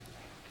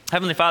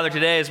Heavenly Father,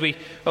 today as we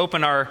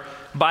open our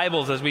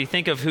Bibles, as we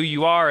think of who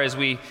you are, as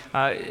we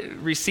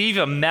receive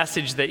a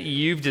message that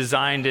you've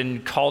designed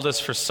and called us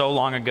for so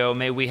long ago,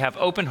 may we have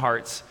open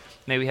hearts,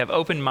 may we have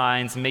open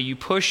minds, and may you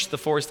push the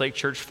Forest Lake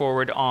Church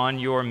forward on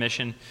your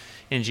mission.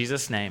 In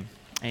Jesus' name,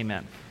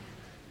 amen.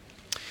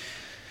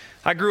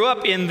 I grew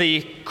up in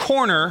the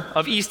corner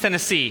of East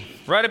Tennessee,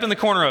 right up in the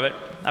corner of it.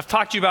 I've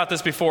talked to you about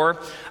this before.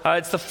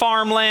 It's the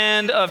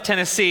farmland of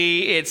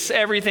Tennessee.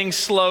 Everything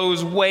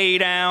slows way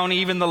down.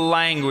 Even the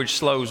language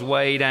slows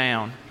way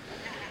down.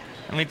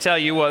 Let me tell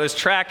you what, there's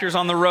tractors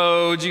on the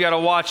roads. You got to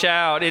watch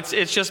out. It's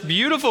just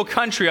beautiful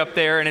country up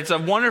there, and it's a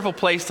wonderful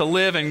place to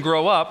live and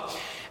grow up.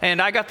 And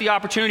I got the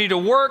opportunity to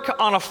work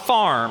on a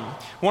farm.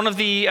 One of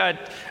the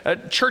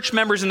church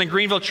members in the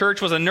Greenville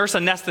church was a nurse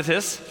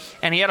anesthetist,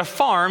 and he had a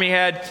farm. He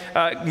had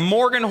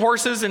Morgan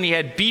horses, and he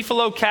had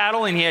beefalo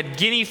cattle, and he had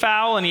guinea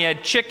fowl, and he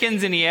had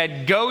chickens, and he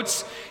had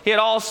goats. He had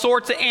all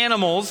sorts of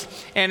animals,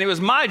 and it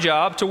was my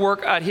job to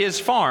work at his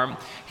farm.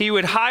 He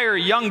would hire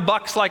young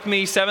bucks like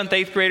me, 7th,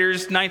 8th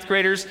graders, 9th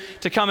graders,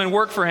 to come and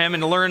work for him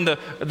and to learn the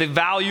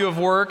value of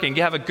work and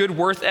have a good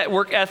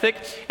work ethic.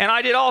 And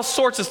I did all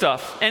sorts of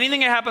stuff.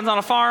 Anything that happens on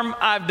a farm,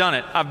 I've done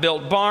it. I've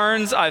built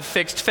barns, I've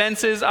fixed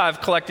fences,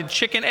 I've collected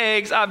chicken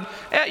eggs,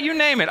 you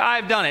name it,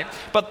 I've done it.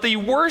 But the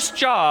worst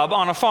job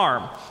on a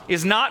farm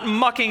is not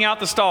mucking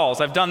out the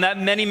stalls. I've done that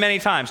many, many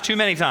times, too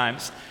many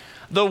times.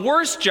 The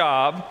worst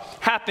job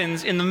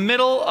happens in the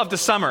middle of the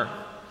summer.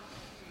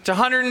 It's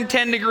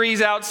 110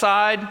 degrees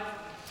outside,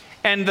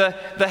 and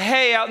the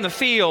hay out in the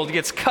field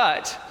gets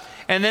cut,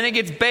 and then it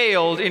gets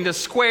baled into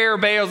square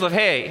bales of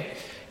hay.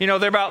 You know,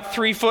 they're about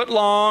 3 foot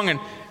long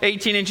and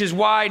 18 inches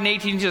wide and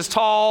 18 inches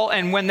tall,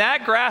 and when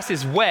that grass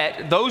is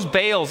wet, those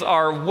bales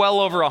are well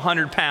over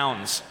 100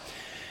 pounds.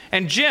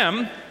 And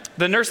Jim,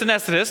 the nurse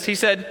anesthetist, he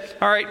said,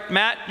 "All right,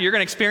 Matt, you're going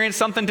to experience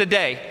something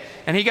today."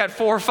 And he got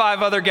 4 or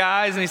 5 other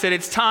guys, and he said,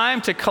 "It's time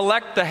to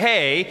collect the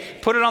hay,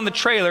 put it on the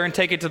trailer, and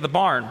take it to the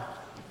barn."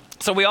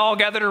 So we all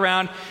gathered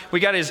around.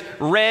 We got his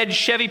red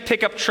Chevy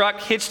pickup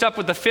truck hitched up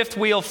with the 5th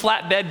wheel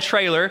flatbed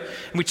trailer,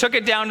 and we took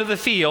it down to the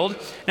field.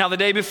 Now, the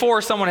day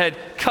before, someone had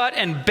cut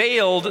and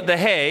baled the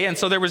hay, and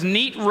so there was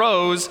neat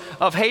rows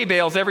of hay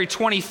bales every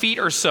 20 feet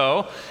or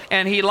so,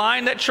 and he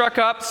lined that truck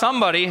up.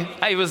 Somebody,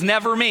 it was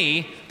never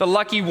me, the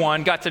lucky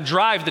one, got to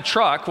drive the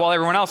truck while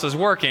everyone else was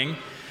working.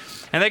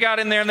 And they got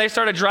in there and they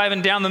started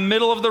driving down the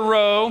middle of the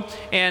row,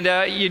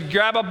 and you'd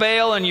grab a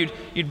bale and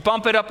you'd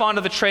bump it up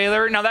onto the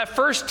trailer. Now that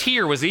first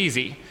tier was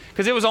easy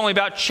because it was only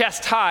about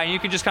chest high, and you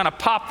could just kind of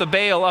pop the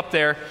bale up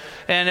there.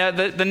 And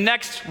the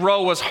next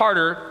row was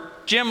harder.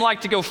 Jim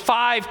liked to go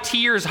 5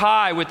 tiers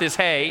high with this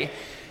hay.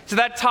 So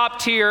that top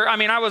tier,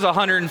 I was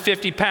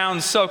 150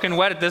 pounds soaking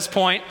wet at this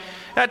point.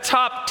 That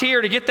top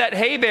tier, to get that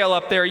hay bale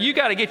up there, you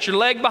got to get your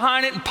leg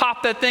behind it and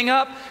pop that thing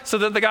up so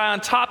that the guy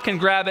on top can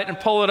grab it and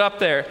pull it up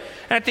there.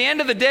 And at the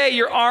end of the day,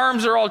 your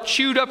arms are all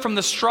chewed up from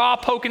the straw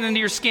poking into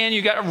your skin.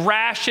 You got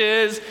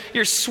rashes,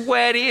 you're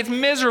sweaty, it's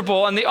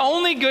miserable. And the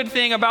only good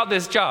thing about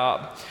this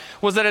job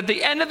was that at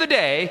the end of the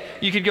day,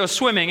 you could go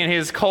swimming in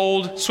his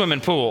cold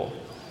swimming pool.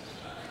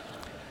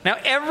 Now,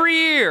 every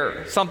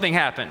year something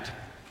happened.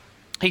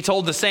 He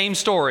told the same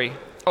story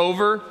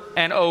over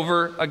and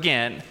over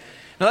again.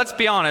 Now, let's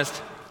be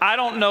honest, I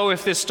don't know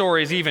if this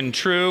story is even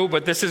true,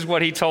 but this is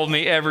what he told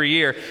me every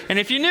year. And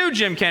if you knew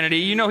Jim Kennedy,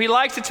 you know he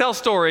likes to tell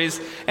stories,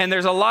 and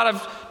there's a lot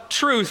of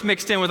truth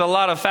mixed in with a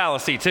lot of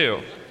fallacy too.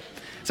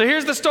 So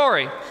here's the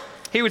story.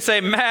 He would say,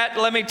 "Matt,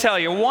 let me tell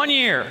you, one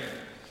year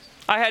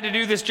I had to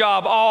do this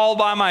job all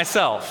by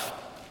myself."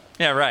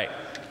 Yeah, right.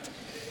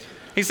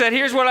 He said,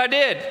 "Here's what I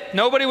did.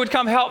 Nobody would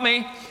come help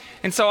me.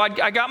 And so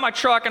I got my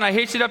truck and I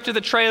hitched it up to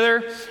the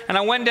trailer, and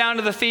I went down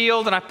to the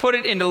field and I put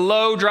it into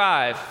low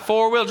drive,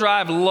 4-wheel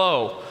drive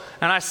low.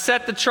 And I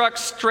set the truck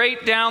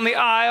straight down the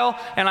aisle,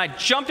 and I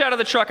jumped out of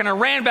the truck and I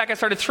ran back. I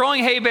started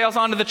throwing hay bales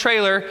onto the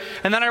trailer,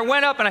 and then I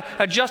went up and I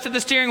adjusted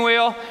the steering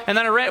wheel, and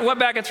then I went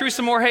back and threw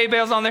some more hay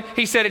bales on there."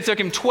 He said it took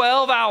him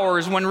 12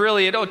 hours when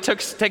really it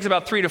takes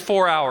about 3 to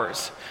 4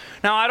 hours.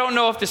 Now, I don't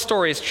know if this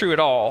story is true at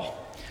all,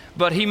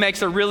 but he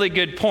makes a really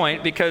good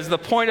point, because the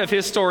point of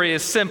his story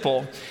is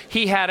simple.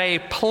 He had a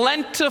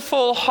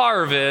plentiful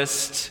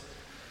harvest,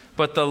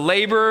 but the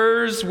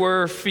laborers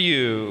were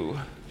few.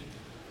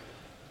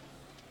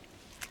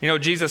 You know,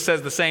 Jesus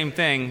says the same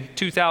thing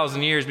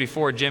 2,000 years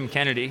before Jim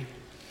Kennedy.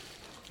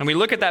 And we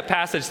look at that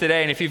passage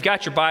today, and if you've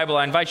got your Bible,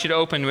 I invite you to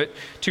open it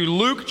to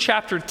Luke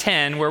chapter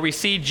 10, where we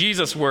see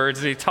Jesus' words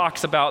as he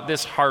talks about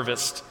this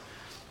harvest.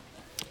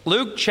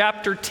 Luke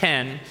chapter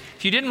 10.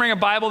 If you didn't bring a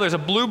Bible, there's a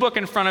blue book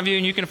in front of you,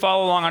 and you can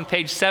follow along on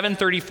page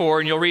 734,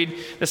 and you'll read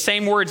the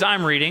same words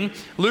I'm reading.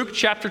 Luke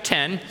chapter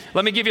 10.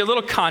 Let me give you a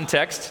little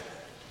context.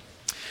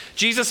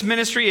 Jesus'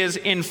 ministry is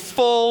in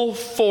full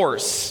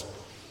force.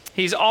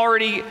 He's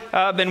already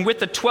been with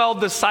the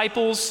 12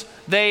 disciples.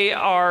 They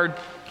are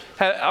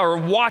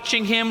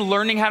watching him,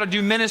 learning how to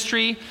do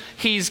ministry.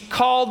 He's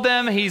called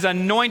them, he's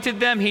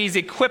anointed them, he's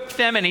equipped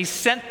them, and he's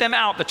sent them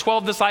out, the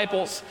 12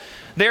 disciples.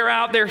 They're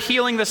out there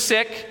healing the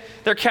sick.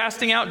 They're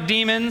casting out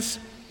demons.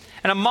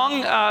 And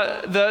among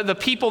the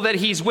people that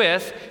he's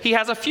with, he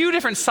has a few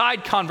different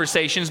side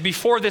conversations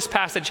before this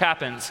passage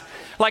happens.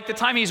 Like the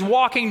time he's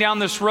walking down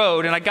this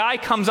road and a guy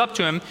comes up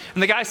to him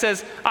and the guy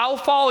says, "I'll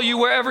follow you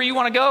wherever you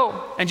want to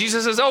go." And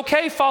Jesus says,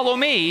 "Okay, follow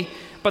me."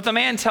 But the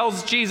man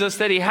tells Jesus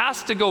that he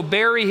has to go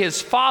bury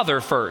his father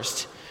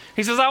first.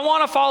 He says, "I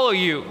want to follow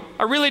you.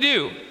 I really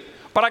do.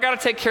 But I got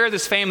to take care of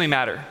this family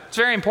matter. It's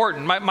very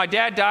important. My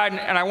dad died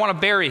and I want to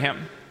bury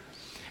him."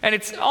 And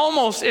it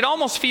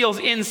almost feels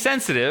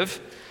insensitive,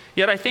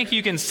 yet I think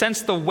you can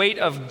sense the weight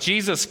of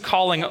Jesus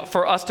calling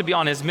for us to be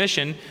on his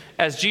mission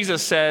as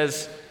Jesus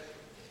says,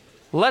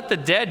 "Let the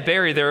dead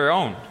bury their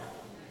own,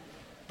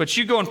 but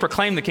you go and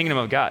proclaim the kingdom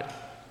of God."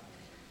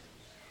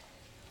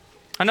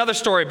 Another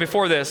story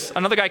before this,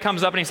 another guy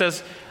comes up and he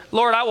says,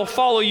 "Lord, I will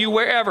follow you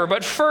wherever,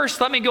 but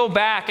first let me go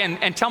back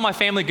and tell my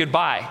family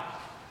goodbye."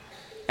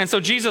 And so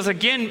Jesus,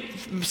 again,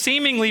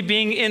 seemingly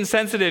being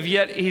insensitive,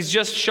 yet he's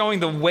just showing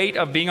the weight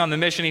of being on the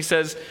mission. He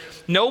says,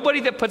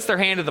 "Nobody that puts their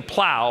hand to the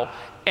plow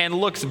and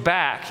looks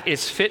back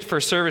is fit for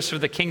service for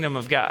the kingdom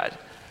of God."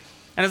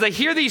 And as I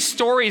hear these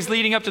stories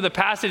leading up to the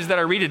passage that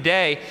I read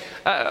today,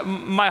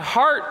 my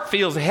heart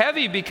feels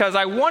heavy because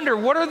I wonder,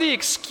 what are the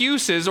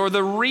excuses or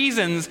the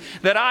reasons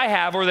that I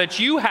have or that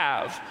you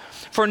have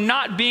for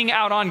not being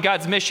out on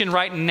God's mission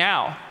right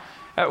now?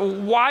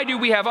 Why do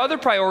we have other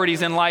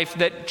priorities in life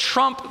that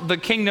trump the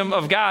kingdom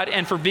of God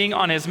and for being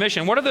on his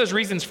mission? What are those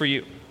reasons for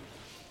you?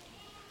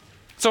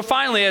 So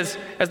finally, as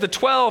the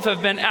 12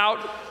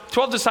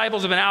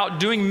 disciples have been out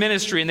doing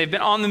ministry and they've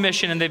been on the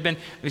mission and they've been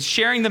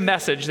sharing the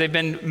message, they've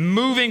been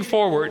moving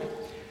forward,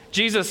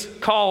 Jesus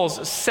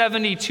calls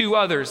 72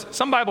 others.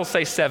 Some Bibles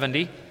say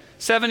 70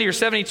 or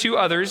 72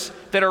 others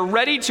that are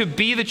ready to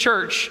be the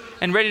church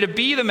and ready to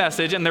be the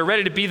message, and they're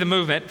ready to be the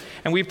movement.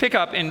 And we pick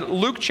up in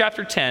Luke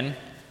chapter 10,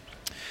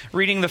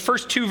 reading the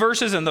first 2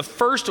 verses and the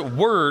first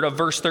word of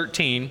verse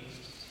 13.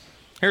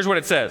 Here's what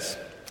it says.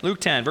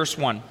 Luke 10, verse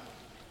 1.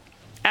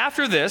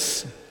 "After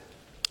this,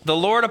 the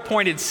Lord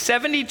appointed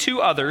 72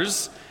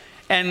 others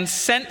and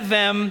sent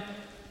them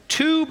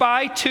 2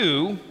 by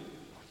 2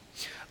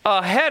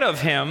 ahead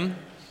of him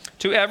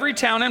to every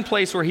town and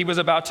place where he was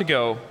about to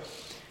go.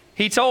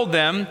 He told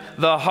them,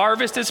 'The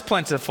harvest is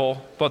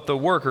plentiful, but the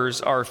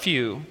workers are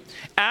few.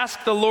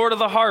 Ask the Lord of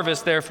the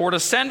harvest, therefore, to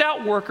send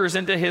out workers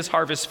into his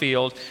harvest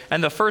field.'"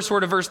 And the first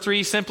word of verse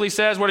 3 simply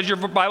says, what does your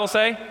Bible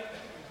say?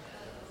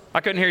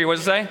 I couldn't hear you. What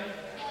does it say?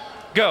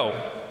 Go.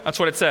 That's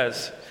what it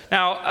says.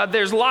 Now,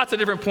 there's lots of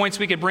different points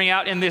we could bring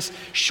out in this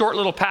short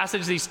little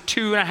passage, these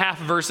 2.5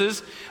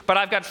 verses, but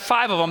I've got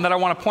 5 of them that I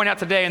want to point out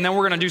today, and then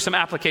we're going to do some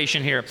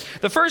application here.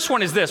 The first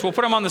one is this. We'll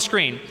put them on the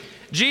screen.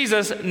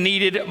 Jesus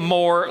needed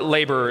more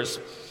laborers.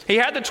 He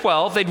had the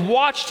 12. They'd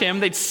watched him.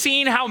 They'd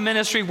seen how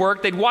ministry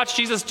worked. They'd watched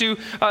Jesus do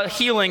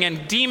healing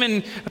and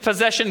demon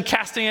possession,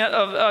 casting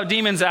of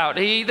demons out.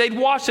 They'd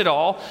watched it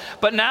all.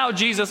 But now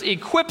Jesus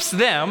equips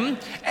them,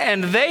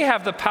 and they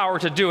have the power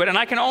to do it. And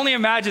I can only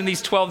imagine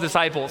these 12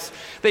 disciples.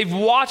 They've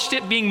watched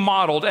it being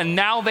modeled, and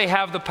now they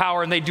have the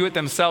power, and they do it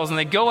themselves. And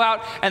they go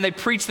out, and they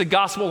preach the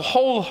gospel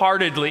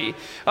wholeheartedly.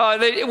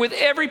 With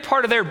every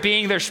part of their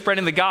being, they're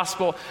spreading the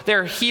gospel.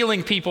 They're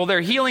healing people.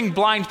 They're healing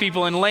blind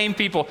people and lame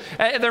people.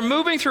 They're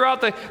moving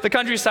throughout the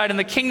countryside, and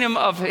the kingdom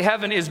of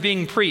heaven is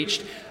being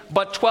preached.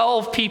 But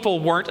 12 people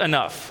weren't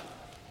enough.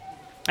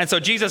 And so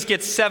Jesus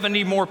gets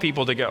 70 more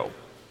people to go.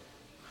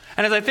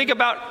 And as I think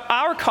about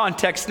our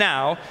context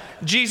now,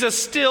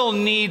 Jesus still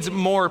needs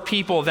more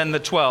people than the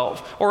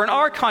 12. Or in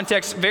our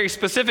context, very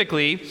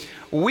specifically,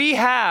 we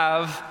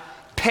have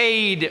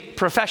paid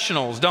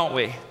professionals, don't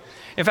we?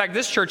 In fact,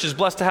 this church is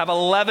blessed to have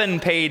 11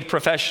 paid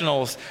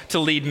professionals to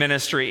lead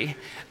ministry.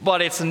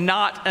 But it's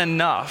not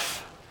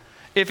enough.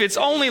 If it's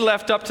only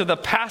left up to the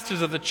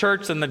pastors of the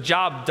church, then the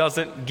job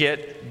doesn't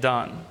get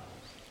done.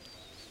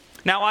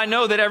 Now, I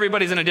know that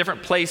everybody's in a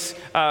different place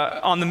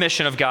on the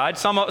mission of God.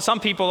 Some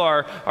people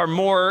are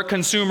more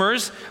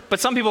consumers, but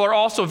some people are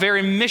also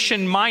very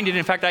mission-minded.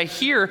 In fact, I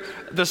hear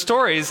the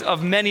stories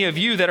of many of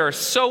you that are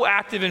so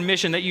active in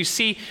mission that you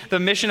see the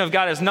mission of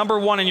God as number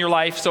one in your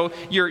life. So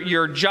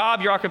your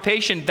job, your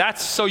occupation,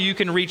 that's so you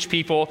can reach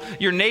people.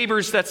 Your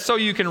neighbors, that's so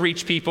you can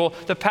reach people.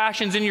 The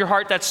passions in your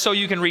heart, that's so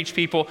you can reach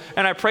people.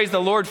 And I praise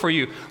the Lord for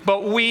you.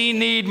 But we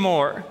need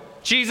more.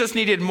 Jesus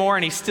needed more,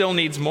 and he still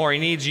needs more. He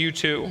needs you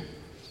too.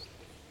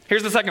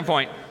 Here's the second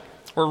point.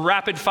 We're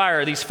rapid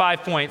fire, these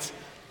 5 points.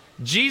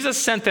 Jesus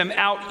sent them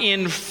out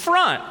in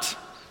front.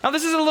 Now,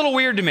 this is a little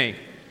weird to me.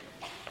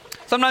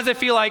 Sometimes I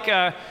feel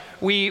like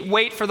we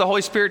wait for the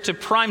Holy Spirit to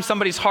prime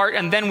somebody's heart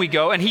and then we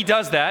go, and he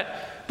does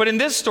that. But in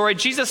this story,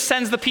 Jesus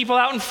sends the people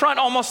out in front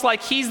almost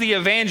like he's the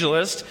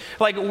evangelist,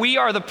 like we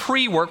are the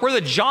pre-work. We're the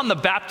John the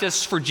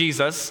Baptist for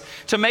Jesus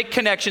to make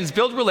connections,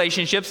 build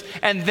relationships,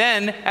 and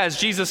then as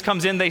Jesus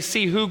comes in, they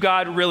see who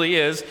God really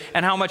is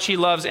and how much he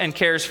loves and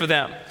cares for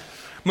them.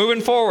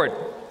 Moving forward,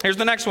 here's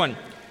the next one.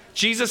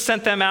 Jesus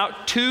sent them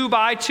out 2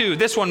 by 2.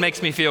 This one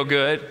makes me feel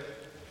good.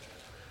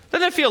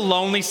 Doesn't it feel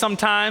lonely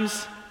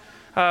sometimes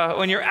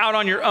when you're out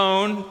on your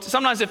own?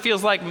 Sometimes it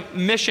feels like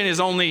mission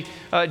is only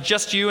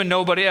just you and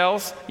nobody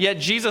else. Yet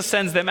Jesus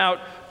sends them out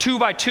 2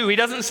 by 2. He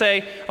doesn't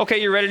say,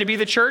 okay, you're ready to be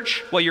the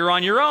church? Well, you're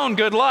on your own.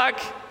 Good luck.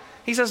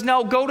 He says,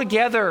 no, go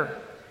together.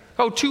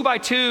 Go 2 by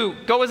 2.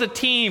 Go as a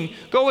team.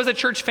 Go as a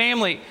church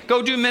family.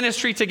 Go do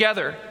ministry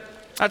together.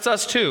 That's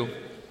us too.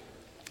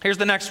 Here's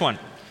the next one.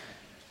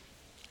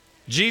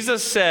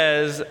 Jesus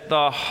says,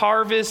 the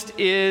harvest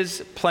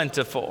is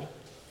plentiful.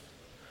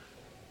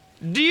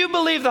 Do you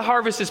believe the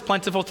harvest is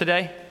plentiful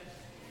today?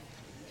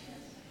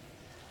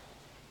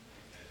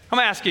 I'm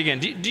going to ask you again.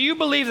 Do you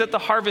believe that the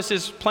harvest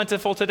is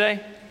plentiful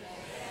today?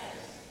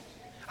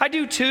 I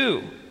do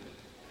too.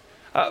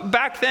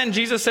 Back then,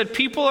 Jesus said,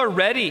 people are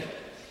ready.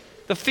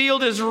 The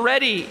field is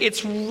ready.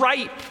 It's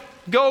ripe.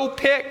 Go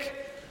pick.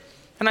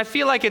 And I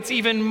feel like it's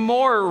even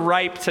more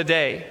ripe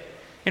today.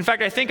 In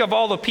fact, I think of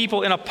all the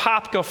people in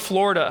Apopka,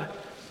 Florida,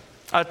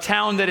 a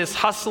town that is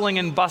hustling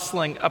and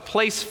bustling, a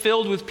place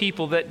filled with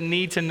people that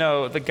need to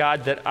know the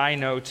God that I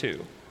know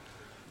too.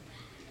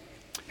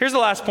 Here's the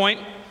last point.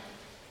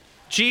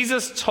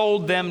 Jesus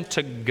told them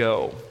to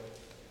go.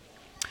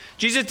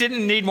 Jesus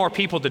didn't need more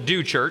people to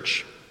do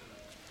church.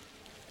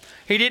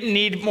 He didn't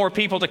need more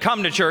people to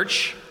come to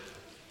church.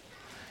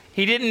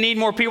 He didn't need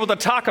more people to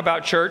talk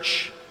about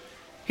church.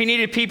 He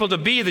needed people to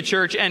be the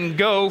church and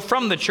go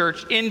from the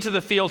church into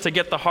the field to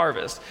get the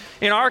harvest.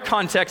 In our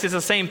context, it's the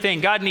same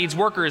thing. God needs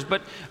workers,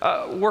 but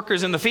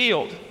workers in the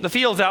field. The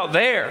field's out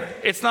there.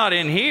 It's not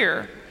in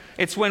here.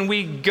 It's when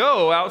we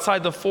go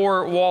outside the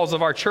four walls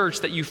of our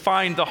church that you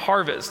find the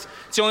harvest.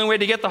 It's the only way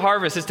to get the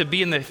harvest is to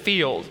be in the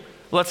field.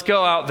 Let's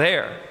go out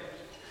there.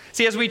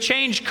 See, as we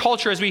change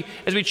culture, as we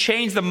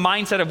change the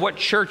mindset of what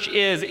church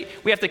is,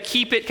 we have to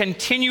keep it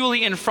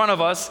continually in front of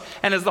us.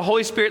 And as the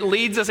Holy Spirit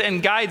leads us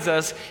and guides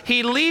us,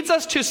 He leads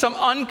us to some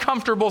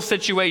uncomfortable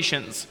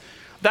situations.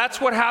 That's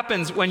what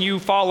happens when you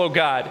follow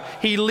God.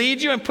 He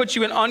leads you and puts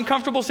you in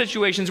uncomfortable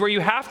situations where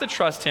you have to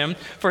trust Him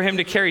for Him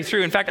to carry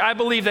through. In fact, I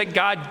believe that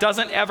God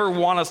doesn't ever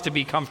want us to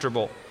be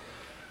comfortable.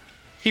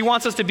 He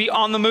wants us to be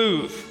on the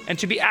move and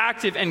to be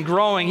active and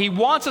growing. He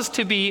wants us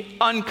to be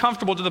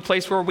uncomfortable to the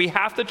place where we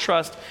have to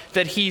trust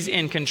that He's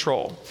in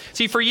control.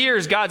 See, for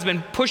years, God's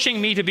been pushing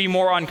me to be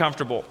more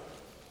uncomfortable.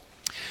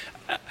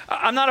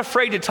 I'm not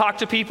afraid to talk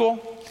to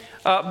people.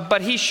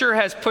 But He sure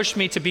has pushed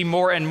me to be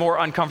more and more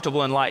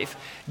uncomfortable in life.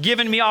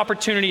 Given me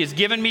opportunities,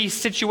 given me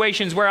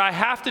situations where I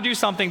have to do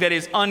something that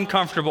is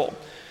uncomfortable.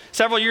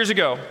 Several years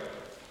ago,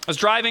 I was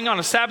driving on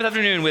a Sabbath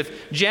afternoon with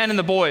Jen and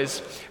the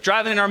boys,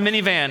 driving in our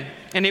minivan,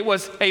 and it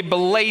was a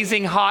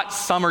blazing hot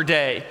summer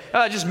day,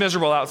 just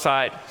miserable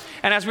outside.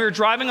 And as we were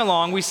driving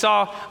along, we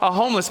saw a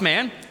homeless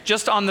man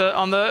just on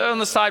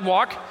the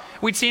sidewalk.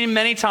 We'd seen him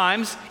many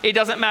times. It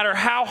doesn't matter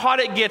how hot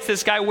it gets,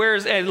 this guy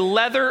wears a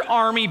leather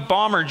army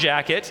bomber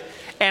jacket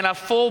and a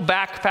full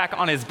backpack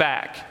on his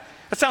back.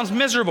 That sounds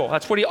miserable.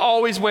 That's what he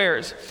always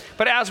wears.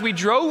 But as we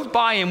drove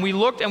by him, we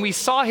looked and we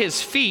saw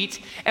his feet,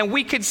 and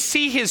we could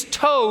see his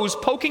toes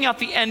poking out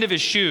the end of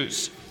his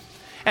shoes.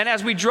 And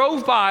as we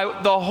drove by,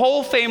 the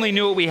whole family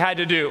knew what we had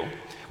to do.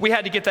 We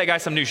had to get that guy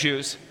some new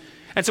shoes.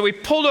 And so we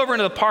pulled over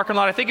into the parking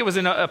lot. I think it was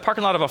in a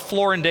parking lot of a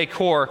Floor &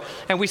 Decor.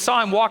 And we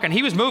saw him walking.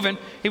 He was moving.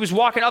 He was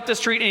walking up the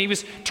street and he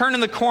was turning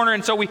the corner.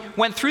 And so we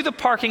went through the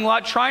parking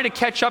lot trying to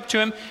catch up to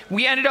him.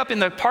 We ended up in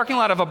the parking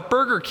lot of a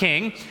Burger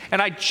King.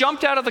 And I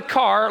jumped out of the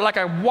car like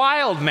a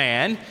wild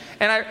man.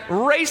 And I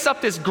raced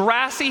up this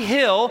grassy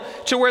hill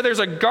to where there's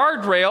a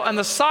guardrail and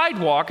the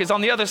sidewalk is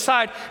on the other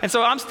side. And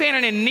so I'm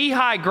standing in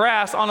knee-high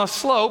grass on a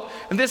slope.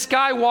 And this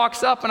guy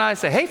walks up and I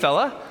say, "Hey,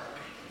 fella."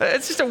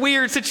 It's just a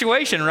weird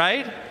situation,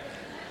 right?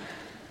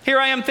 Here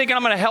I am thinking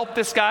I'm going to help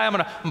this guy. I'm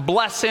going to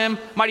bless him.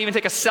 Might even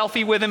take a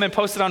selfie with him and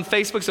post it on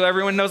Facebook so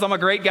everyone knows I'm a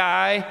great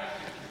guy.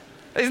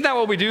 Isn't that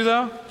what we do,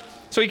 though?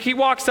 So he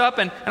walks up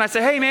and I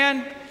say, "Hey,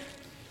 man,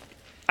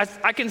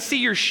 I can see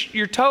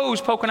your toes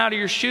poking out of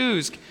your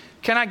shoes.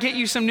 Can I get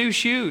you some new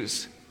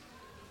shoes?"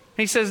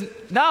 And he says,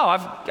 "No,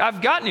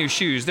 I've got new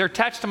shoes. They're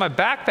attached to my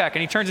backpack."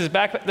 And he turns his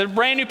backpack. There's a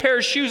brand new pair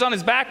of shoes on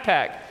his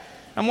backpack.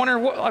 I'm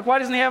wondering, why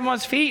doesn't he have them on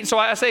his feet? So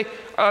I say,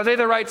 "Are they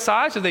the right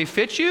size? Do they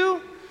fit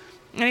you?"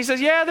 And he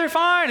says, "Yeah, they're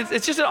fine.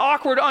 It's just an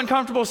awkward,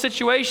 uncomfortable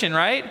situation,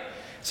 right?"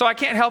 So I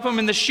can't help him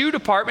in the shoe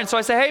department. So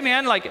I say, "Hey,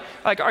 man, like,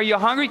 are you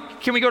hungry?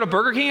 Can we go to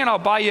Burger King and I'll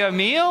buy you a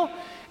meal?"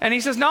 And he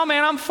says, "No,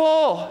 man, I'm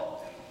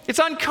full. It's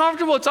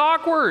uncomfortable. It's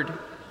awkward.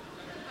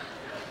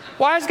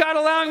 Why is God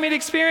allowing me to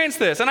experience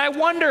this?" And I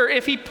wonder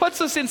if He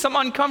puts us in some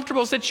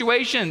uncomfortable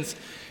situations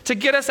to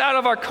get us out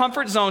of our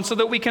comfort zone so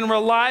that we can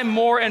rely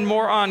more and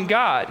more on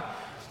God.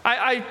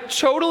 I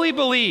totally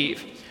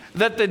believe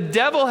that the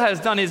devil has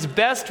done his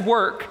best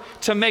work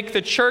to make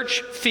the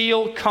church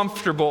feel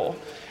comfortable,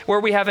 where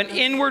we have an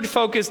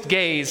inward-focused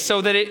gaze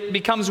so that it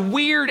becomes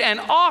weird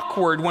and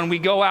awkward when we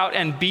go out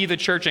and be the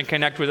church and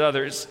connect with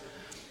others.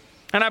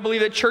 And I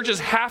believe that churches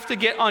have to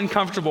get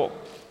uncomfortable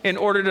in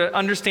order to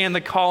understand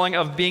the calling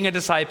of being a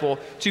disciple,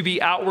 to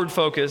be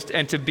outward-focused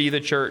and to be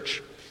the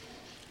church.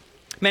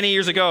 Many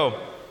years ago,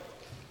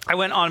 I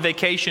went on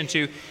vacation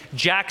to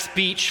Jax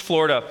Beach,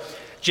 Florida.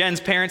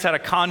 Jen's parents had a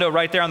condo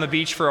right there on the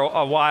beach for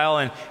a while,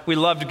 and we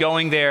loved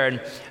going there.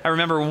 And I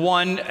remember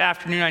one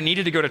afternoon I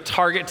needed to go to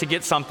Target to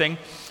get something.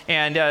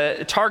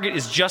 And Target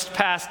is just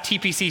past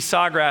TPC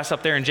Sawgrass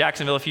up there in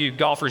Jacksonville. If you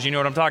golfers, you know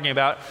what I'm talking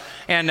about.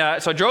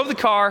 And so I drove the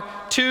car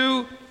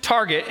to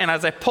Target, and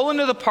as I pull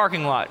into the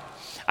parking lot,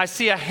 I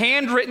see a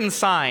handwritten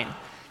sign.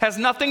 Has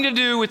nothing to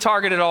do with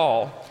Target at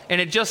all. And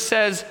it just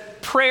says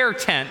prayer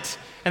tent,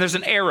 and there's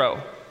an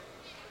arrow.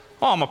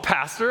 Oh, I'm a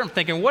pastor. I'm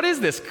thinking, what is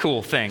this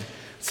cool thing?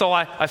 So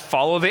I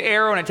follow the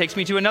arrow, and it takes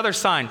me to another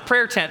sign,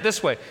 prayer tent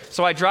this way.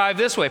 So I drive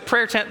this way,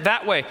 prayer tent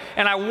that way.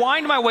 And I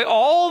wind my way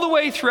all the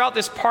way throughout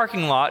this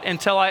parking lot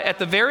until at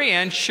the very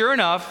end, sure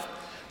enough,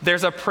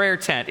 there's a prayer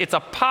tent. It's a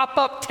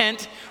pop-up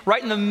tent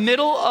right in the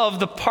middle of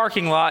the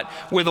parking lot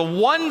with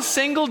one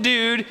single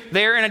dude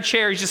there in a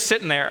chair. He's just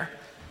sitting there.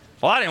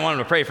 Well, I didn't want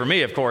him to pray for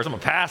me, of course. I'm a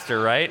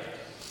pastor, right?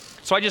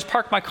 So I just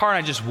parked my car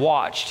and I just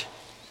watched.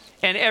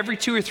 And every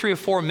 2 or 3 or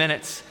 4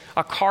 minutes,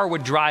 a car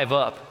would drive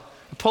up,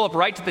 pull up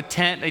right to the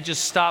tent. They'd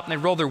just stop and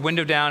they'd roll their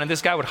window down. And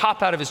this guy would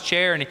hop out of his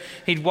chair and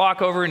he'd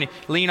walk over and he'd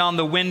lean on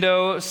the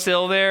window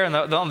sill there and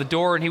on the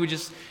door. And he would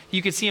just,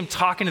 you could see him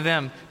talking to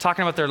them,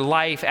 talking about their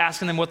life,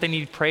 asking them what they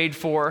needed prayed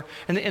for.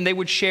 And they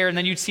would share. And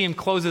then you'd see him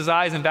close his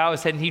eyes and bow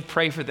his head and he'd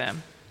pray for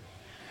them.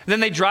 And then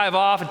they'd drive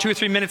off, and 2 or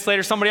 3 minutes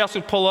later, somebody else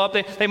would pull up.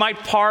 They might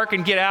park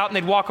and get out, and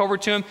they'd walk over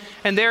to him.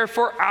 And there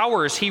for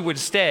hours he would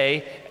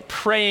stay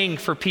praying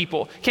for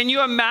people. Can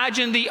you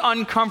imagine the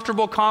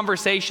uncomfortable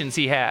conversations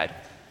he had?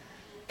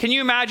 Can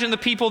you imagine the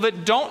people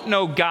that don't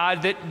know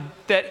God,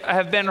 that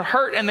have been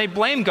hurt, and they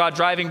blame God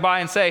driving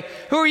by and say,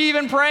 who are you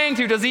even praying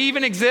to? Does he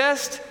even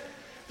exist?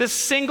 This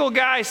single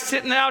guy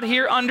sitting out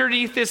here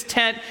underneath this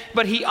tent,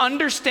 but he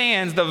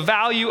understands the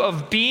value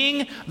of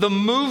being the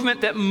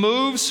movement that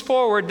moves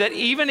forward, that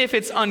even if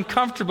it's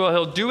uncomfortable,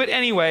 he'll do it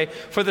anyway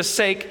for the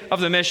sake of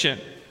the mission.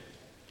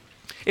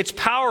 It's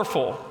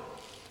powerful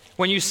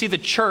when you see the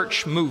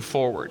church move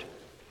forward.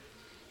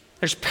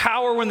 There's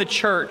power when the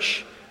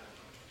church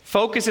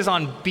focuses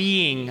on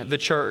being the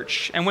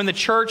church. And when the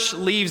church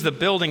leaves the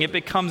building, it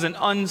becomes an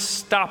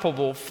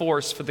unstoppable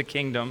force for the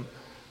kingdom.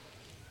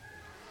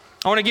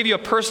 I want to give you a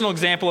personal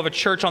example of a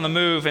church on the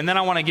move, and then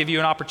I want to give you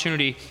an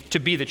opportunity to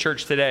be the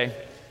church today.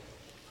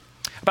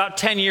 About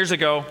 10 years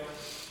ago,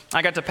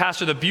 I got to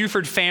pastor the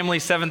Buford Family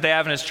Seventh-day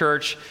Adventist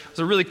Church. It was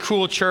a really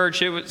cool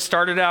church. It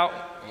started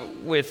out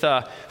with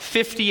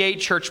 58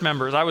 church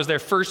members. I was their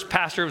first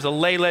pastor. It was a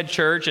lay-led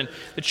church, and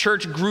the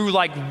church grew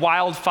like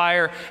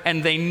wildfire,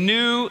 and they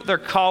knew their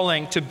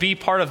calling to be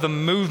part of the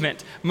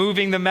movement,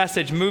 moving the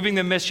message, moving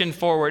the mission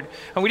forward.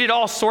 And we did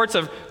all sorts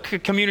of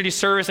community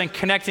service and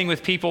connecting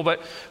with people,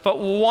 but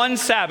one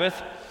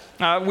Sabbath,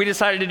 we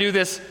decided to do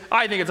this.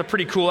 I think it's a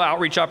pretty cool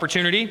outreach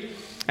opportunity.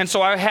 And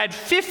so I had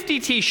 50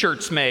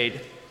 t-shirts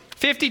made,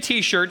 50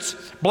 t-shirts,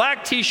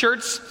 black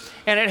t-shirts,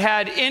 and it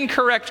had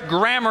incorrect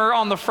grammar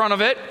on the front of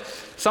it.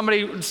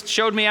 Somebody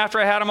showed me after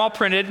I had them all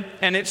printed,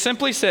 and it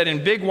simply said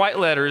in big white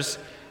letters,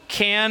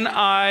 "Can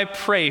I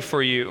pray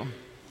for you?"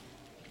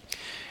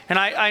 And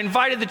I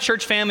invited the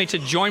church family to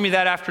join me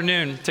that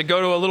afternoon to go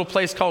to a little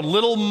place called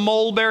Little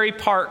Mulberry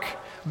Park.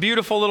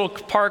 Beautiful little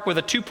park with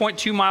a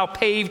 2.2-mile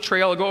paved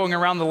trail going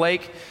around the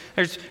lake.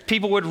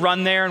 People would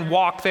run there and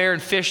walk there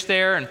and fish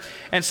there.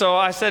 And so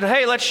I said,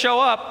 hey, let's show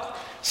up.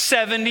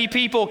 70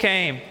 people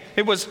came.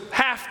 It was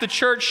half the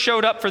church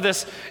showed up for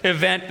this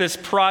event, this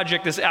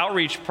project, this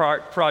outreach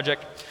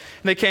project.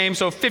 And they came,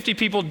 so 50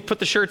 people put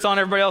the shirts on.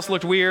 Everybody else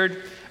looked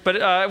weird.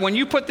 But when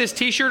you put this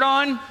t-shirt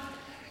on,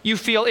 you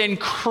feel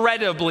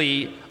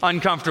incredibly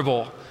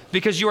uncomfortable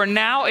because you are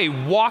now a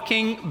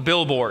walking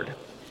billboard.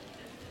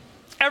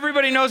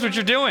 Everybody knows what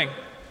you're doing.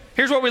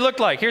 Here's what we look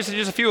like. Here's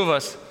just a few of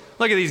us.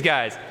 Look at these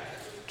guys.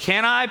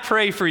 Can I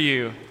pray for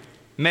you?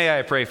 May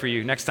I pray for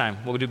you? Next time.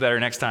 We'll do better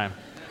next time.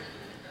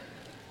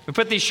 We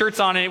put these shirts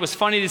on, and it was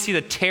funny to see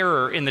the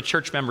terror in the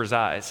church members'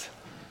 eyes.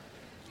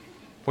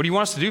 What do you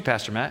want us to do,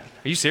 Pastor Matt?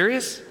 Are you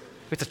serious?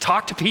 We have to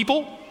talk to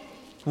people?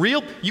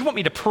 Real? You want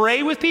me to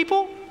pray with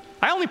people?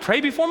 I only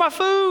pray before my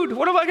food.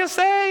 What am I going to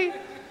say?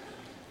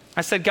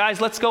 I said,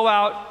 guys, let's go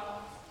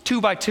out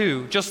 2 by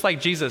 2, just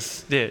like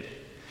Jesus did.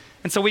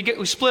 And so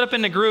we split up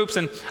into groups,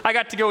 and I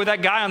got to go with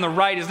that guy on the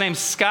right. His name's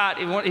Scott.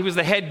 He was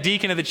the head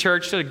deacon of the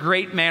church, a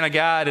great man of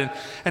God.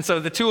 And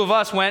so the two of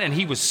us went, and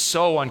he was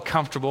so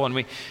uncomfortable.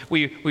 And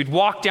we'd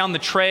walk down the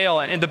trail,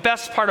 and the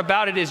best part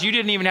about it is you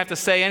didn't even have to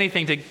say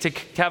anything to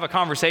have a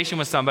conversation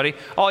with somebody.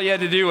 All you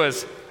had to do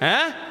was,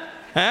 huh?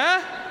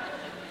 Huh?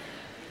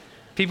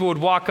 People would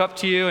walk up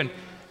to you,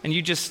 and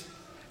you just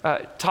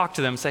talk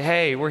to them, say,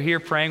 hey, we're here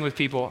praying with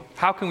people.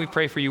 How can we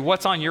pray for you?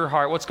 What's on your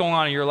heart? What's going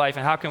on in your life?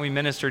 And how can we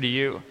minister to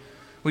you?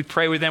 We'd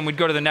pray with them. We'd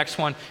go to the next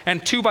one.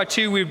 And 2 by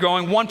 2, we'd be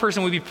going. One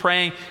person would be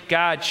praying,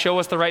 God, show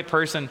us the right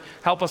person.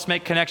 Help us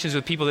make connections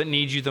with people that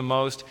need you the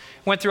most.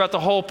 Went throughout the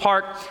whole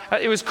park.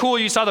 It was cool.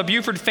 You saw the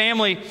Buford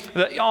family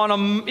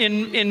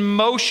in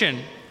motion.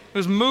 It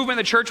was movement.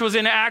 The church was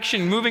in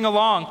action, moving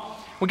along.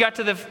 We got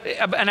to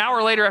an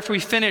hour later after we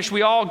finished,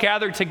 we all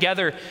gathered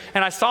together.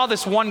 And I saw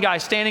this one guy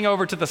standing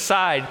over to the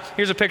side.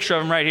 Here's a picture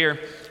of him right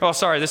here. Oh,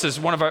 sorry. This is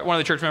one of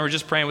the church members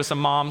just praying with some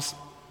moms.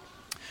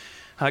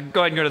 Go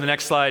ahead and go to the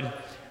next slide.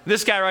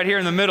 This guy right here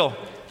in the middle,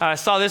 I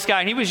saw this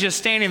guy, and he was just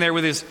standing there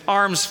with his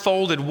arms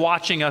folded,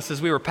 watching us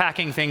as we were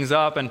packing things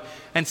up.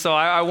 And so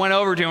I went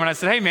over to him and I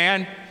said, "Hey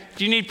man,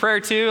 do you need prayer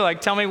too?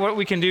 Like, tell me what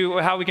we can do,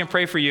 how we can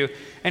pray for you."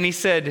 And he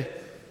said,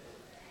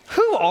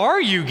 "Who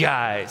are you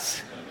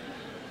guys?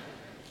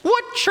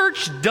 What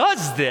church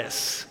does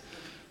this?"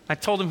 I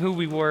told him who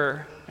we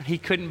were, and he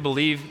couldn't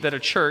believe that a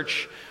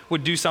church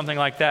would do something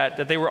like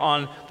that they were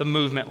on the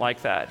movement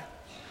like that.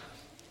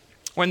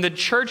 When the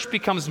church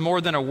becomes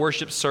more than a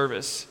worship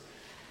service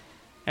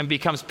and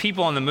becomes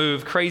people on the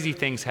move, crazy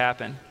things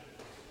happen.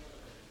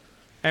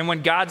 And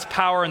when God's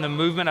power and the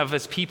movement of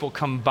his people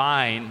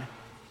combine,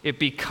 it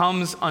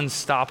becomes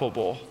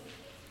unstoppable.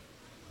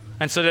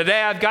 And so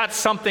today I've got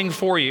something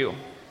for you.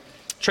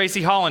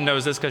 Tracy Holland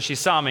knows this because she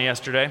saw me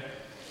yesterday.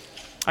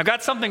 I've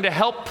got something to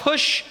help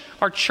push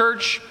our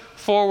church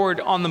forward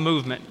on the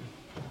movement.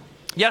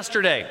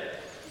 Yesterday,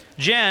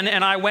 Jen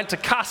and I went to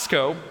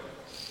Costco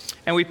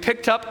and we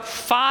picked up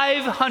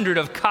 500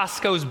 of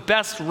Costco's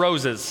best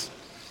roses.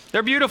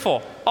 They're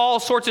beautiful,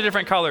 all sorts of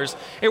different colors.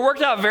 It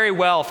worked out very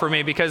well for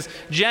me because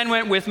Jen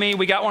went with me.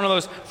 We got one of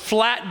those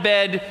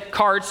flatbed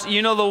carts,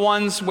 you know, the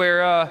ones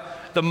where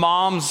the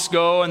moms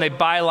go and they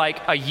buy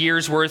like a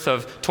year's worth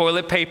of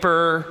toilet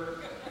paper.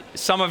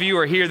 Some of you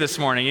are here this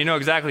morning. You know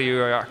exactly who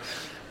you are.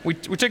 We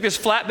took this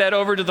flatbed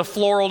over to the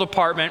floral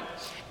department,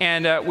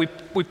 and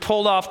we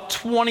pulled off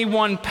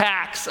 21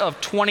 packs of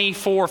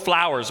 24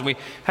 flowers.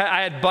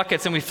 I had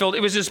buckets, and we filled. It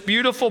was this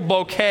beautiful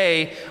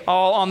bouquet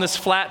all on this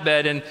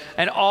flatbed,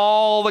 and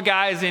all the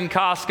guys in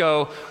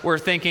Costco were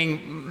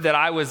thinking that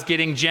I was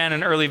getting Jen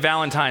an early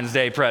Valentine's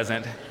Day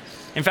present.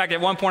 In fact, at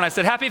one point I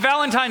said, "Happy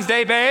Valentine's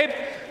Day, babe."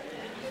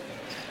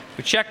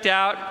 We checked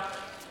out,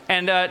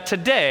 and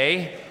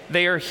today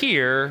they are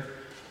here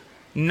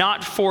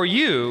not for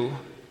you,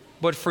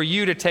 but for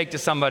you to take to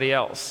somebody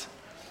else.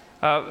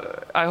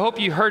 I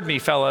hope you heard me,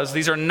 fellas.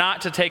 These are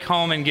not to take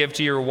home and give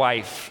to your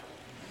wife.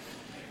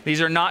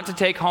 These are not to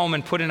take home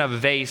and put in a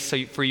vase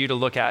for you to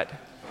look at.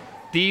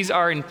 These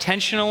are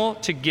intentional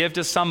to give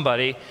to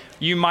somebody.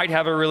 You might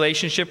have a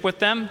relationship with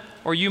them,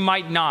 or you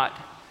might not.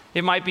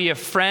 It might be a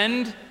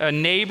friend, a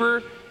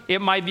neighbor. It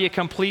might be a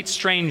complete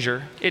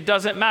stranger. It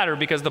doesn't matter,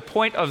 because the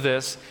point of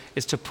this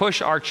is to push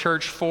our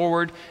church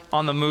forward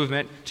on the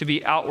movement, to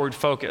be outward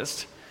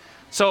focused.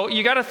 So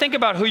you got to think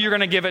about who you're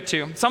going to give it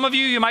to. Some of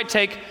you might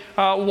take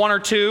one or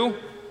two.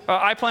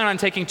 I plan on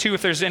taking two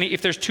if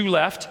there's two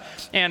left.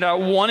 And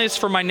one is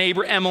for my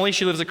neighbor, Emily.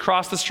 She lives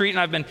across the street, and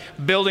I've been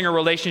building a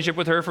relationship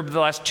with her for the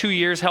last 2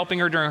 years, helping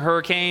her during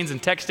hurricanes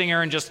and texting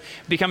her and just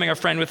becoming a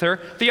friend with her.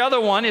 The other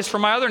one is for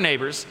my other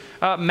neighbors,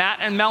 Matt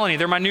and Melanie.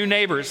 They're my new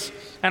neighbors,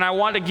 and I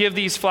want to give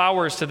these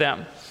flowers to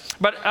them.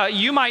 But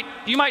you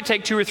might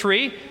take 2 or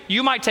 3.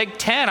 You might take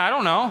 10. I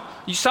don't know.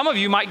 Some of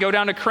you might go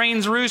down to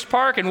Cranes Roost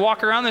Park and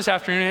walk around this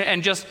afternoon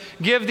and just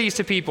give these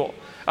to people.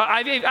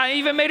 I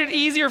even made it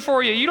easier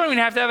for you. You don't even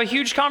have to have a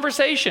huge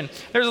conversation.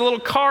 There's a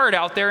little card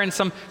out there and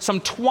some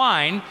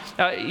twine.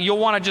 You'll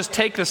want to just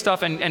take the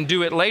stuff and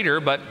do it later.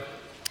 But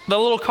the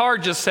little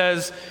card just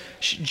says,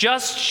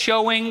 "Just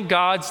showing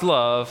God's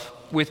love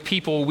with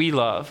people we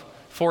love,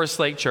 Forest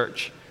Lake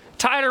Church."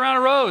 Tie it around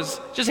a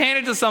rose. Just hand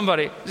it to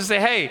somebody. Just say,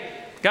 "Hey,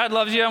 God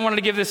loves you. I wanted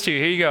to give this to you.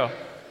 Here you go."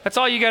 That's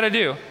all you got to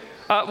do.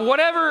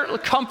 Whatever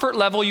comfort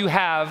level you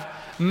have,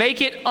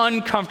 make it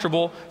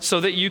uncomfortable so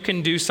that you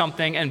can do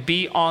something and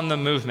be on the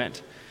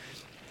movement.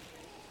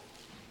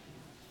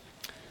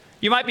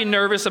 You might be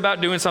nervous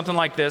about doing something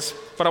like this,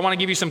 but I want to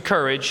give you some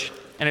courage.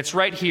 And it's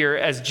right here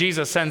as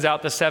Jesus sends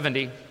out the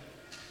 70.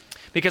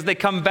 Because they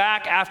come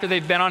back after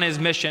they've been on his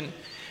mission.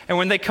 And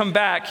when they come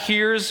back,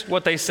 here's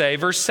what they say.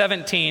 Verse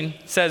 17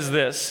 says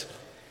this: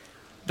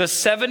 "The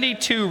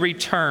 72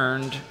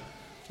 returned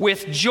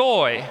with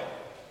joy,"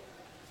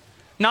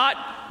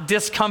 not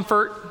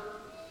discomfort,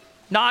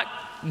 not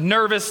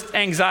nervous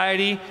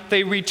anxiety.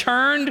 They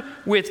returned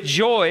with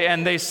joy,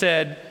 and they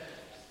said,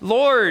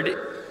 "Lord,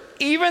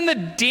 even the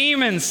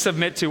demons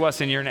submit to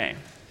us in your name."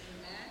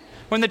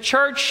 When the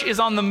church is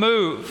on the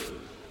move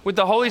with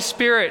the Holy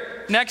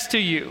Spirit next to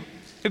you,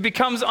 it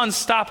becomes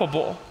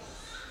unstoppable.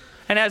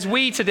 And as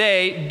we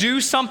today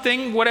do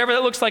something, whatever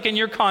that looks like in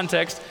your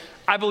context,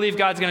 I believe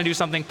God's going to do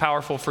something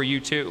powerful for you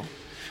too.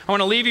 I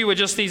want to leave you with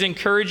just these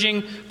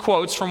encouraging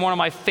quotes from one of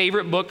my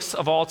favorite books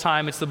of all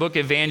time. It's the book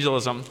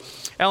Evangelism.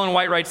 Ellen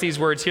White writes these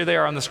words. Here they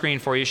are on the screen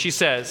for you. She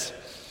says,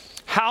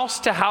 "House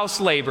to house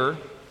labor,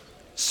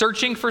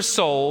 searching for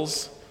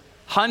souls,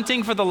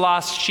 hunting for the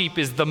lost sheep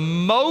is the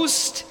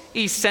most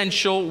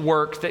essential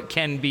work that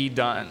can be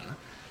done."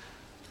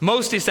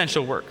 Most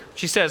essential work.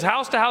 She says,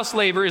 house to house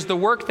labor is the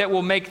work that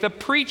will make the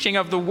preaching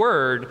of the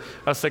word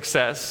a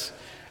success.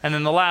 And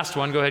then the last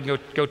one, go ahead and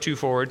go 2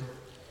 forward.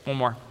 One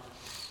more.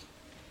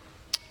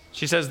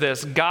 She says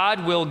this: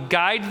 "God will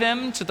guide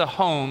them to the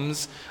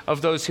homes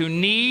of those who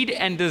need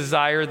and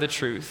desire the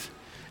truth.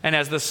 And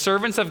as the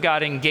servants of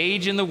God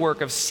engage in the work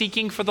of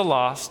seeking for the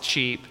lost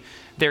sheep,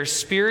 their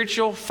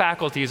spiritual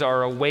faculties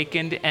are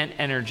awakened and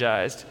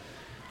energized."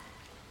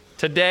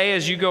 Today,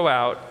 as you go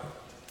out,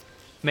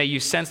 may you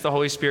sense the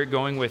Holy Spirit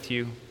going with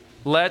you.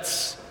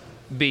 Let's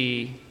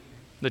be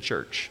the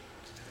church.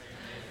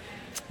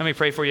 Let me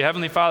pray for you.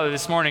 Heavenly Father,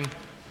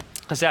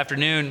 this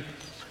afternoon,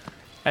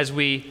 as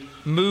we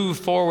move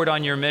forward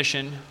on your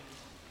mission,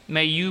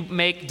 may you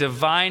make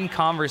divine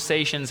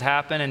conversations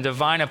happen and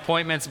divine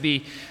appointments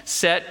be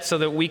set so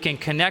that we can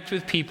connect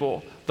with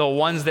people, the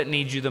ones that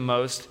need you the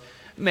most.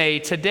 May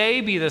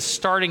today be the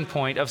starting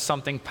point of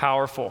something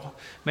powerful.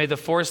 May the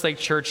Forest Lake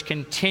Church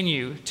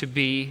continue to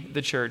be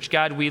the church.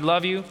 God, we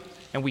love you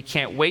and we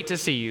can't wait to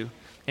see you.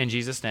 In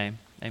Jesus' name,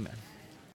 amen.